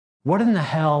What in the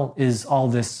hell is all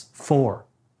this for,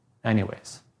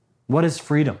 anyways? What is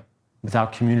freedom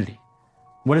without community?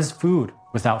 What is food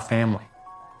without family?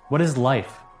 What is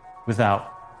life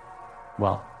without,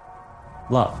 well,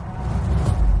 love?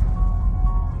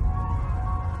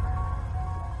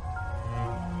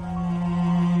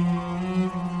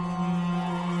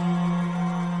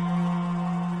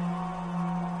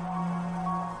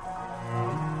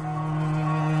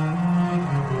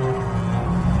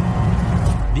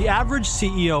 The average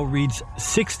CEO reads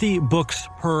 60 books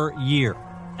per year,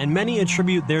 and many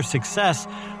attribute their success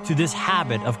to this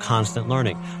habit of constant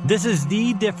learning. This is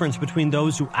the difference between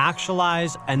those who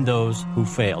actualize and those who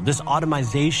fail. This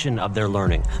automation of their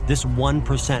learning, this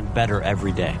 1% better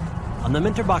every day. On the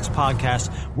MentorBox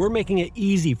podcast, we're making it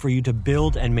easy for you to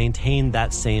build and maintain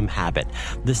that same habit,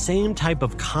 the same type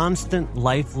of constant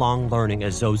lifelong learning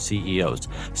as those CEOs,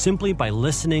 simply by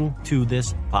listening to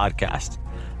this podcast.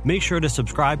 Make sure to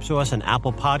subscribe to us on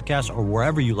Apple Podcasts or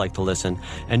wherever you like to listen,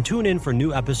 and tune in for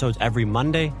new episodes every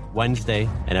Monday, Wednesday,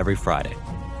 and every Friday.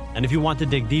 And if you want to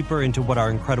dig deeper into what our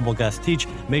incredible guests teach,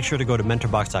 make sure to go to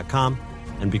mentorbox.com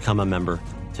and become a member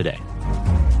today.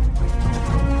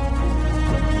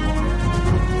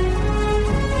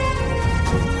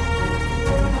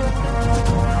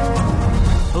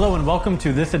 Hello and welcome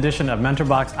to this edition of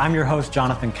MentorBox. I'm your host,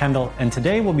 Jonathan Kendall, and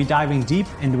today we'll be diving deep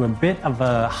into a bit of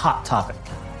a hot topic.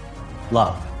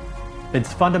 Love.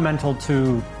 It's fundamental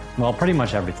to, well, pretty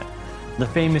much everything. The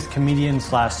famous comedian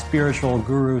slash spiritual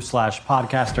guru slash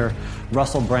podcaster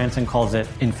Russell Brunson calls it,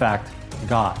 in fact,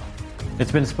 God.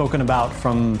 It's been spoken about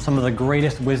from some of the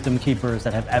greatest wisdom keepers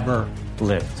that have ever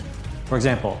lived. For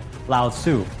example, Lao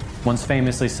Tzu once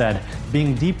famously said,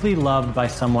 "Being deeply loved by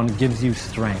someone gives you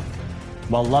strength,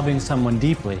 while loving someone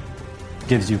deeply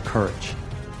gives you courage."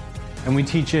 And we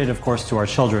teach it, of course, to our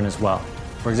children as well.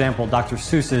 For example, Dr.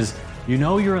 Seuss's "You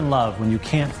know you're in love when you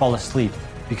can't fall asleep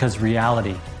because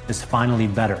reality is finally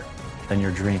better than your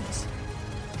dreams."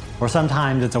 Or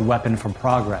sometimes it's a weapon for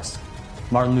progress.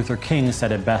 Martin Luther King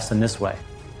said it best in this way: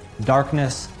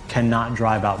 "Darkness cannot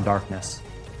drive out darkness.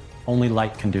 Only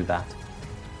light can do that.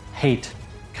 Hate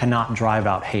cannot drive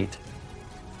out hate.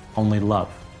 Only love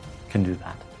can do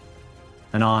that."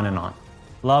 And on and on.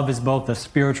 Love is both a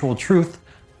spiritual truth,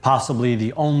 possibly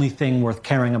the only thing worth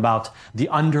caring about, the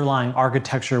underlying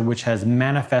architecture which has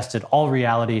manifested all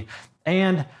reality,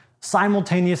 and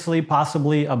simultaneously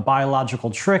possibly a biological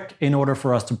trick in order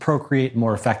for us to procreate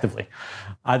more effectively.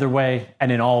 Either way,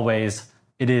 and in all ways,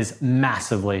 it is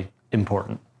massively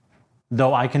important.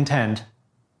 Though I contend,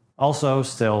 also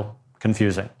still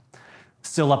confusing.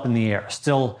 Still up in the air.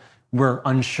 Still, we're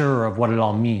unsure of what it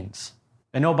all means.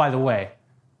 And oh, by the way,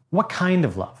 what kind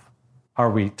of love are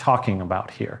we talking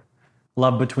about here?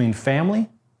 Love between family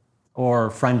or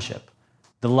friendship?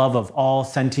 The love of all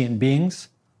sentient beings,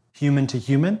 human to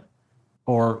human?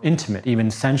 Or intimate, even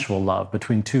sensual love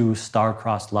between two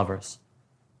star-crossed lovers?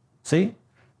 See,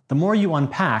 the more you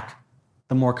unpack,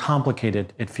 the more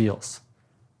complicated it feels.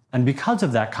 And because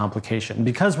of that complication,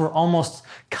 because we're almost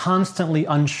constantly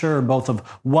unsure both of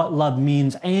what love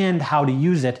means and how to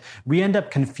use it, we end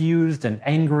up confused and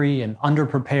angry and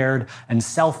underprepared and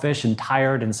selfish and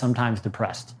tired and sometimes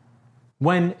depressed.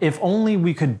 When, if only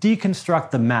we could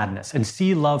deconstruct the madness and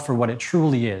see love for what it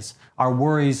truly is, our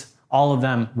worries, all of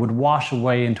them, would wash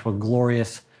away into a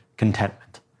glorious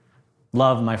contentment.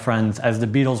 Love, my friends, as the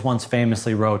Beatles once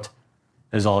famously wrote,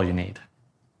 is all you need.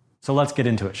 So let's get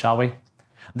into it, shall we?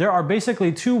 There are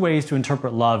basically two ways to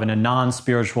interpret love in a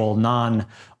non-spiritual,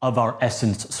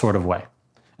 non-of-our-essence sort of way.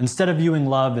 Instead of viewing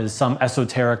love as some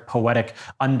esoteric, poetic,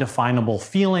 undefinable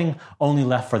feeling only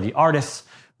left for the artists,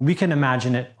 we can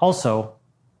imagine it also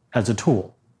as a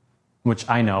tool, which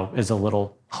I know is a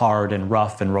little hard and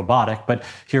rough and robotic, but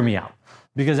hear me out.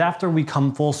 Because after we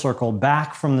come full circle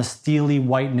back from the steely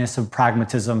whiteness of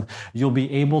pragmatism, you'll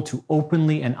be able to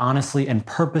openly and honestly and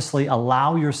purposely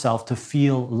allow yourself to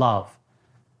feel love.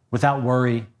 Without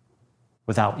worry,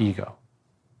 without ego.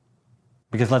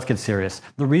 Because let's get serious.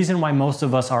 The reason why most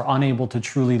of us are unable to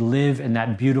truly live in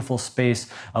that beautiful space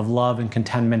of love and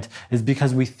contentment is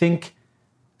because we think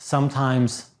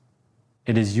sometimes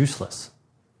it is useless.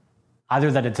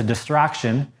 Either that it's a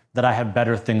distraction, that I have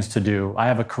better things to do, I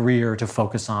have a career to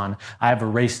focus on, I have a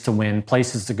race to win,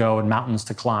 places to go and mountains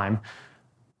to climb,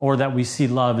 or that we see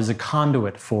love as a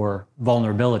conduit for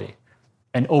vulnerability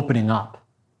and opening up.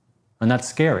 And that's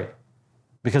scary,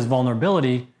 because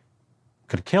vulnerability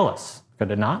could kill us,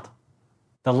 could it not?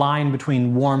 The line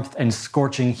between warmth and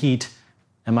scorching heat,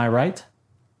 am I right?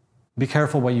 Be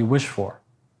careful what you wish for.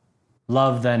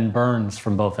 Love then burns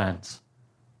from both ends.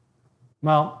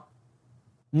 Well,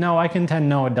 No, I contend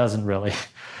no, it doesn't really.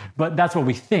 But that's what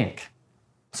we think.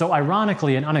 So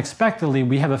ironically and unexpectedly,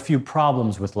 we have a few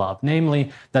problems with love,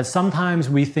 namely that sometimes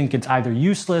we think it's either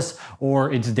useless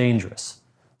or it's dangerous.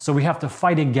 So we have to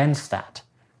fight against that.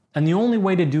 And the only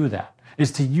way to do that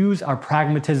is to use our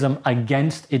pragmatism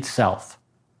against itself.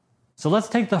 So let's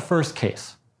take the first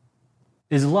case.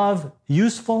 Is love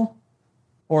useful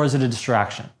or is it a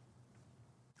distraction?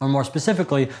 Or more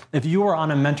specifically, if you are on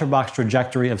a MentorBox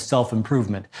trajectory of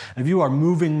self-improvement, if you are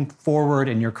moving forward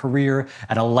in your career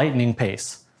at a lightning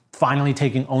pace, finally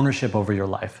taking ownership over your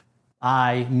life,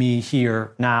 I, me,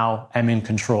 here, now, am in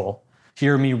control,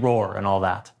 hear me roar and all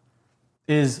that.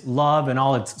 Is love and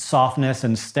all its softness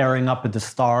and staring up at the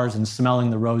stars and smelling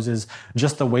the roses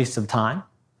just a waste of time?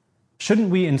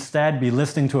 Shouldn't we instead be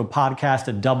listening to a podcast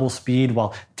at double speed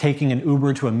while taking an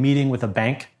Uber to a meeting with a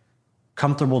bank?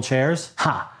 Comfortable chairs?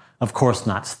 Ha! Of course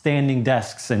not. Standing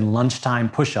desks and lunchtime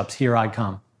push-ups, here I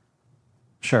come.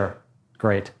 Sure,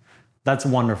 great. That's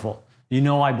wonderful. You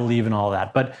know I believe in all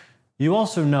that. But you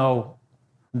also know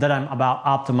that I'm about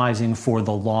optimizing for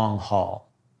the long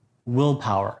haul.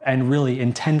 Willpower and really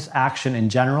intense action in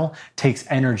general takes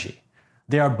energy.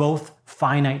 They are both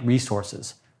finite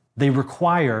resources. They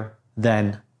require,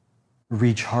 then,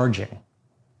 recharging.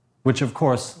 Which, of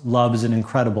course, love is an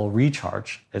incredible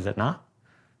recharge, is it not?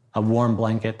 A warm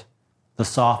blanket, the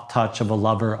soft touch of a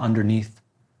lover underneath,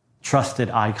 trusted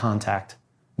eye contact,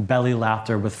 belly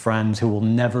laughter with friends who will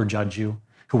never judge you,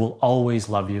 who will always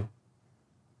love you.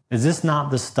 Is this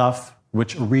not the stuff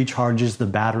which recharges the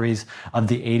batteries of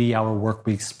the 80-hour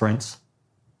workweek sprints?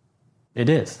 It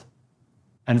is.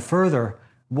 And further,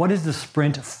 what is the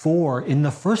sprint for in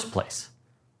the first place?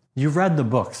 You've read the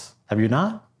books, have you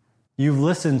not? You've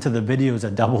listened to the videos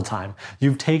at double time.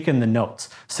 You've taken the notes.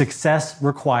 Success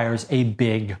requires a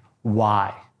big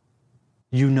why.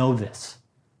 You know this.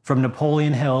 From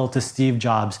Napoleon Hill to Steve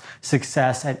Jobs,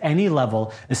 success at any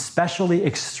level, especially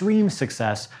extreme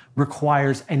success,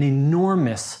 requires an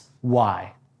enormous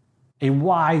why. A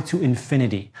why to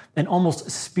infinity, an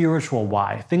almost spiritual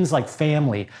why. Things like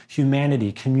family,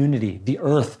 humanity, community, the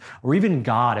earth, or even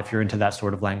God if you're into that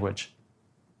sort of language.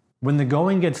 When the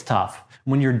going gets tough,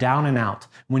 when you're down and out,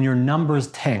 when your numbers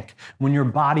tank, when your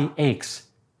body aches,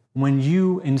 when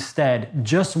you instead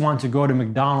just want to go to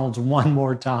McDonald's one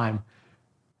more time,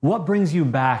 what brings you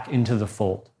back into the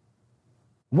fold?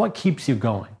 What keeps you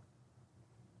going?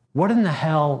 What in the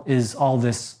hell is all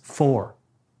this for,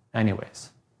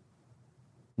 anyways?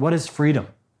 What is freedom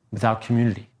without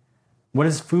community? What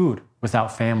is food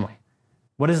without family?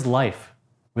 What is life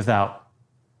without,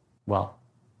 well,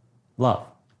 love?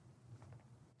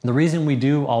 The reason we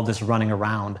do all this running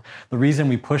around, the reason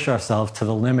we push ourselves to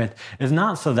the limit is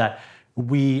not so that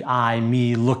we, I,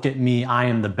 me, look at me, I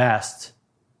am the best.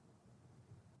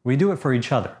 We do it for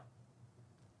each other.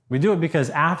 We do it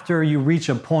because after you reach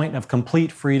a point of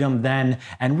complete freedom, then,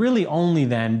 and really only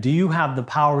then, do you have the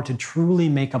power to truly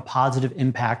make a positive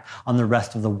impact on the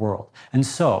rest of the world. And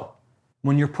so,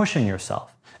 when you're pushing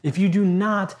yourself, if you do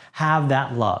not have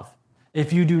that love,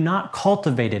 if you do not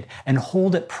cultivate it and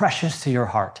hold it precious to your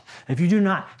heart, if you do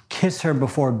not kiss her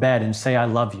before bed and say, I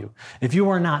love you, if you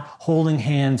are not holding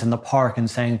hands in the park and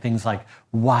saying things like,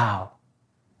 wow,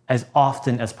 as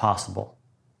often as possible,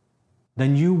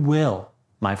 then you will,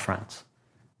 my friends,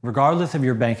 regardless of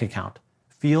your bank account,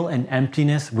 feel an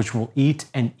emptiness which will eat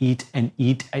and eat and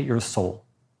eat at your soul.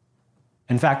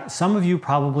 In fact, some of you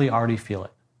probably already feel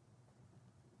it.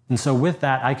 And so with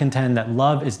that, I contend that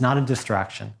love is not a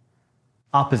distraction.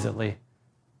 Oppositely,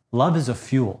 love is a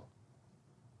fuel.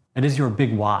 It is your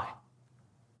big why.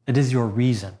 It is your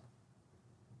reason.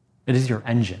 It is your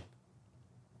engine.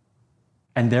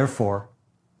 And therefore,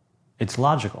 it's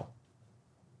logical.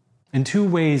 In two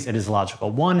ways it is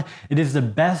logical. One, it is the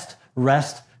best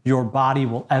rest your body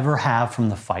will ever have from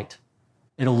the fight.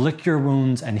 It'll lick your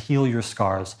wounds and heal your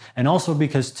scars. And also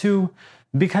because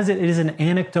it is an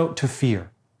antidote to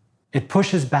fear. It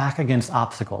pushes back against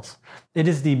obstacles. It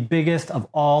is the biggest of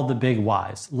all the big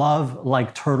whys. Love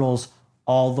like turtles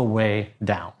all the way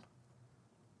down.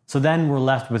 So then we're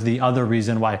left with the other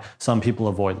reason why some people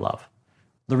avoid love.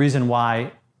 The reason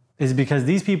why is because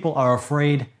these people are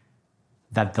afraid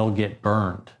that they'll get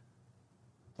burned.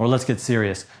 Or let's get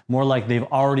serious, more like they've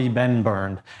already been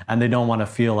burned and they don't want to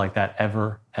feel like that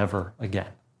ever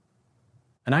again.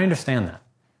 And I understand that.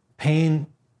 Pain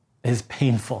is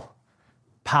painful.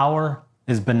 Power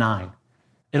is benign.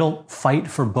 It'll fight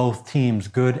for both teams,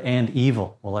 good and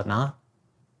evil, will it not?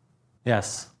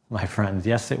 Yes, my friends,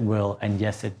 yes it will, and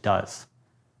yes it does.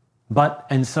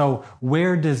 And so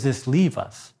where does this leave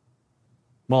us?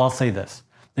 Well, I'll say this.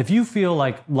 If you feel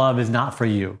like love is not for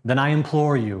you, then I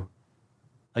implore you,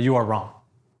 you are wrong.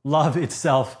 Love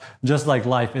itself, just like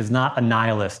life, is not a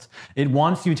nihilist. It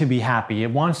wants you to be happy.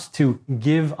 It wants to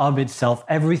give of itself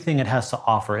everything it has to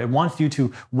offer. It wants you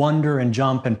to wonder and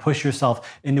jump and push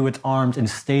yourself into its arms and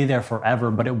stay there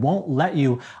forever, but it won't let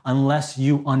you unless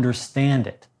you understand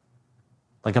it.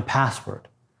 Like a password,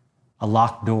 a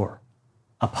locked door,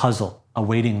 a puzzle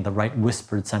awaiting the right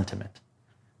whispered sentiment.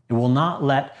 It will not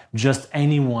let just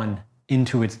anyone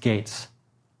into its gates.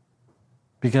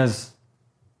 Because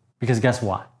guess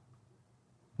what?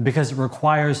 Because it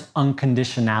requires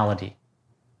unconditionality.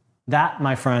 That,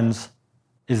 my friends,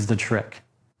 is the trick.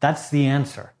 That's the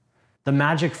answer. The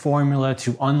magic formula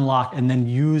to unlock and then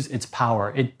use its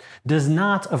power. It does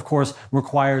not, of course,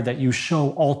 require that you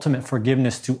show ultimate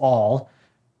forgiveness to all.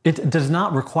 It does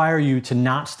not require you to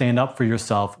not stand up for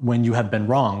yourself when you have been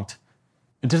wronged.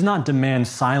 It does not demand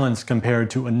silence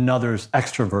compared to another's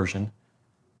extroversion.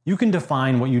 You can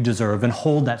define what you deserve and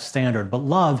hold that standard, but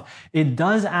love, it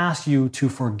does ask you to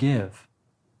forgive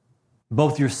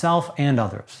both yourself and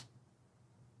others.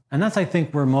 And that's, I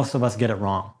think, where most of us get it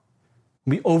wrong.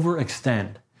 We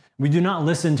overextend. We do not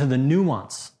listen to the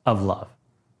nuance of love.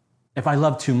 If I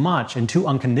love too much and too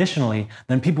unconditionally,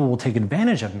 then people will take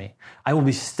advantage of me. I will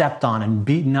be stepped on and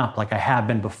beaten up like I have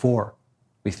been before,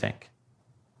 we think.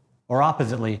 Or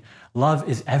oppositely, love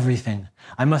is everything.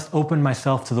 I must open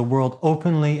myself to the world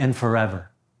openly and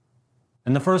forever.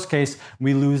 In the first case,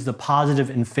 we lose the positive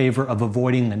in favor of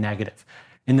avoiding the negative.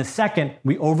 In the second,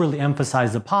 we overly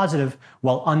emphasize the positive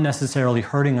while unnecessarily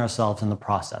hurting ourselves in the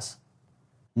process.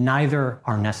 Neither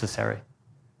are necessary.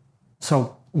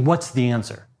 So, what's the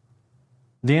answer?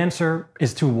 The answer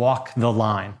is to walk the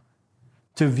line.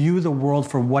 To view the world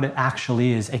for what it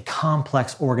actually is, a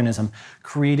complex organism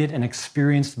created and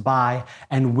experienced by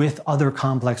and with other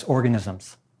complex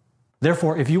organisms.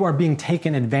 Therefore, if you are being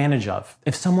taken advantage of,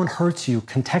 if someone hurts you,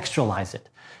 contextualize it.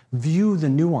 View the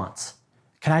nuance.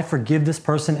 Can I forgive this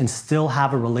person and still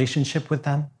have a relationship with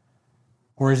them?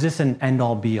 Or is this an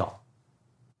end-all be-all?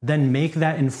 Then make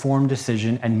that informed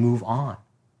decision and move on.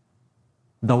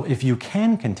 Though if you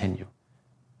can continue,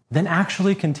 then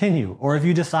actually continue. Or if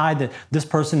you decide that this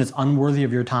person is unworthy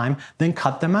of your time, then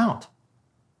cut them out.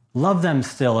 Love them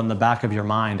still in the back of your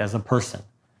mind as a person,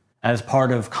 as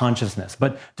part of consciousness,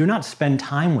 but do not spend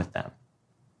time with them.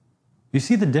 You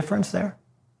see the difference there?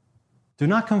 Do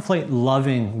not conflate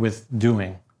loving with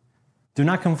doing. Do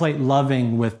not conflate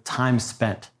loving with time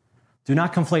spent. Do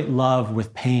not conflate love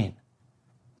with pain.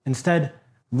 Instead,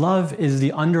 love is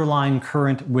the underlying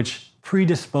current which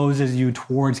predisposes you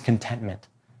towards contentment.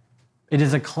 It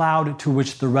is a cloud to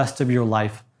which the rest of your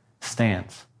life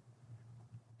stands.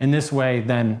 In this way,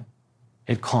 then,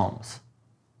 it calms.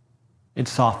 It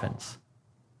softens.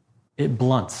 It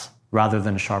blunts rather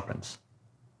than sharpens.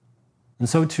 And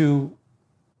so too,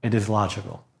 it is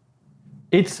logical.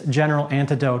 Its general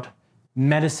antidote,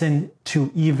 medicine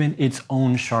to even its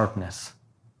own sharpness.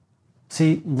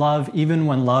 See, love, even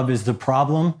when love is the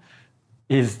problem,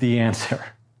 is the answer.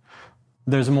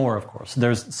 There's more, of course.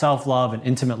 There's self-love and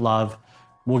intimate love.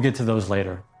 We'll get to those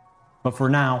later. But for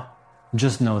now,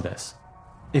 just know this.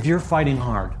 If you're fighting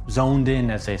hard, zoned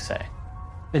in, as they say,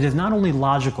 it is not only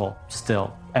logical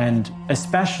still, and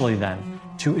especially then,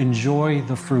 to enjoy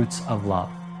the fruits of love.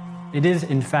 It is,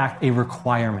 in fact, a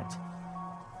requirement.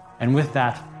 And with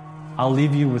that, I'll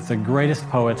leave you with the greatest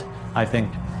poet, I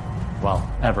think,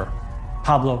 ever,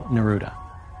 Pablo Neruda.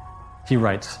 He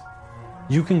writes,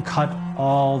 "You can cut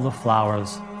all the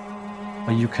flowers,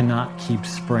 but you cannot keep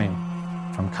spring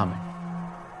from coming."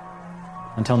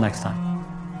 Until next time,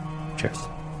 cheers.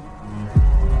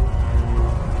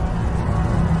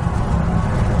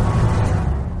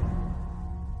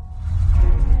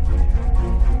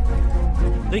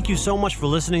 Thank you so much for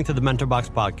listening to the MentorBox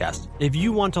podcast. If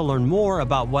you want to learn more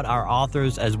about what our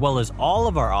authors, as well as all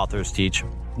of our authors, teach,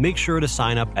 make sure to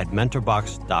sign up at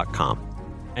mentorbox.com.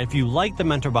 And if you like the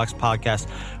MentorBox podcast,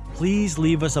 please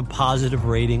leave us a positive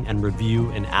rating and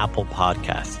review in Apple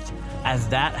Podcasts, as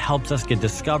that helps us get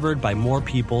discovered by more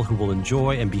people who will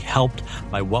enjoy and be helped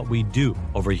by what we do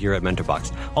over here at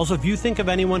MentorBox. Also, if you think of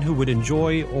anyone who would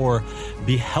enjoy or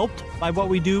be helped by what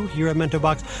we do here at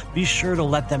MentorBox, be sure to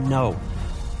let them know.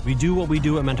 We do what we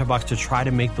do at MentorBox to try to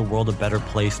make the world a better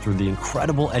place through the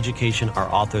incredible education our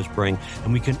authors bring,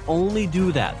 and we can only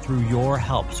do that through your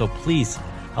help. So please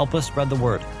help us spread the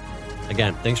word.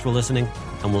 Again, thanks for listening,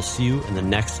 and we'll see you in the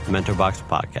next MentorBox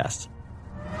podcast.